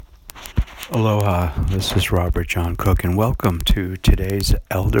Aloha, this is Robert John Cook, and welcome to today's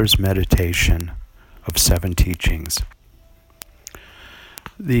Elder's Meditation of 7 Teachings.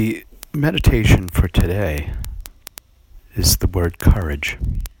 The meditation for today is the word courage.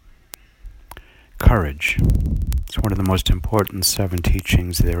 Courage. It's one of the most important 7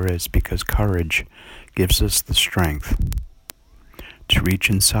 teachings there is because courage gives us the strength to reach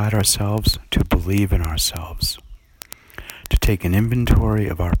inside ourselves, to believe in ourselves, to take an inventory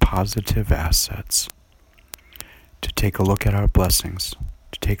of our positive assets, to take a look at our blessings,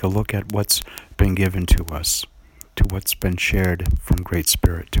 to take a look at what's been given to us, to what's been shared from Great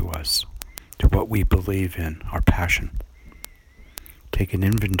Spirit to us, to what we believe in, our passion. Take an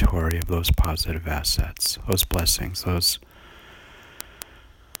inventory of those positive assets, those blessings, those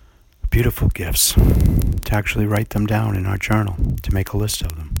beautiful gifts, to actually write them down in our journal, to make a list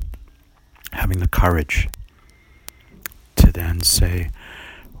of them. Having the courage to then say,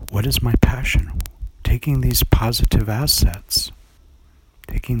 what is my passion? Taking these positive assets,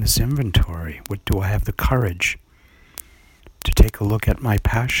 taking this inventory, what do I have the courage to take a look at my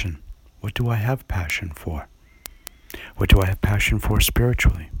passion? What do I have passion for? What do I have passion for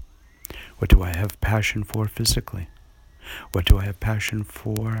spiritually? What do I have passion for physically? What do I have passion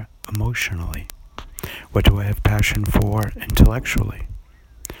for emotionally? What do I have passion for intellectually?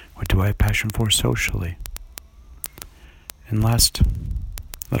 What do I have passion for socially? And last,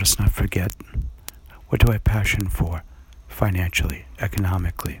 let us not forget, what do I have passion for financially,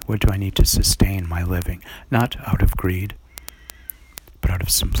 economically? What do I need to sustain my living? Not out of greed, but out of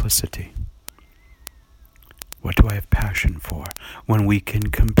simplicity. What do I have passion for? When we can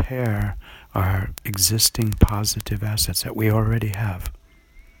compare our existing positive assets that we already have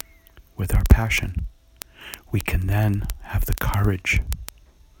with our passion, we can then have the courage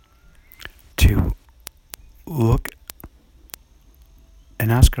to look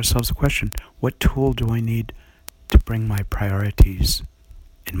and ask ourselves the question, what tool do I need to bring my priorities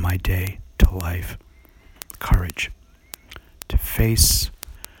in my day to life? Courage. To face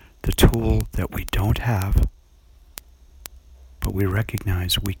the tool that we don't have, but we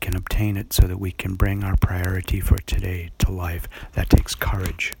recognize we can obtain it so that we can bring our priority for today to life. That takes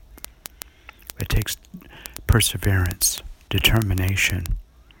courage. It takes perseverance, determination.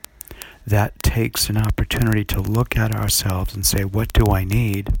 That takes an opportunity to look at ourselves and say, what do I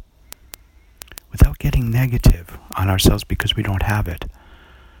need? Without getting negative on ourselves because we don't have it.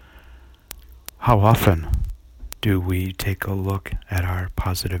 How often do we take a look at our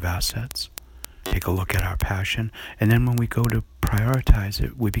positive assets, take a look at our passion, and then when we go to prioritize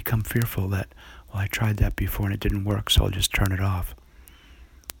it, we become fearful that, well, I tried that before and it didn't work, so I'll just turn it off.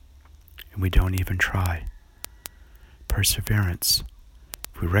 And we don't even try. Perseverance.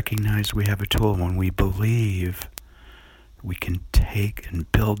 We recognize we have a tool. When we believe we can take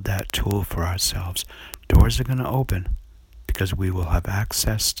and build that tool for ourselves, doors are going to open because we will have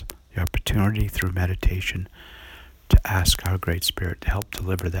accessed the opportunity through meditation to ask our Great Spirit to help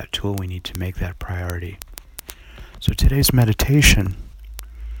deliver that tool we need to make that priority. So today's meditation,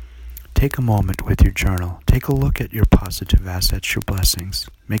 take a moment with your journal. Take a look at your positive assets, your blessings.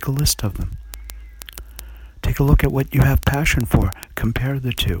 Make a list of them. Take a look at what you have passion for. Compare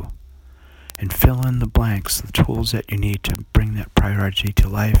the two. And fill in the blanks, the tools that you need to bring that priority to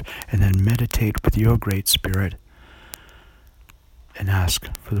life. And then meditate with your Great Spirit. And ask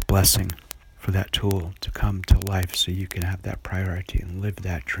for the blessing for that tool to come to life so you can have that priority and live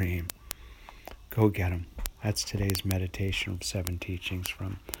that dream. Go get them. That's today's meditation of 7 teachings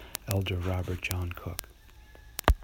from Elder Robert John Cook.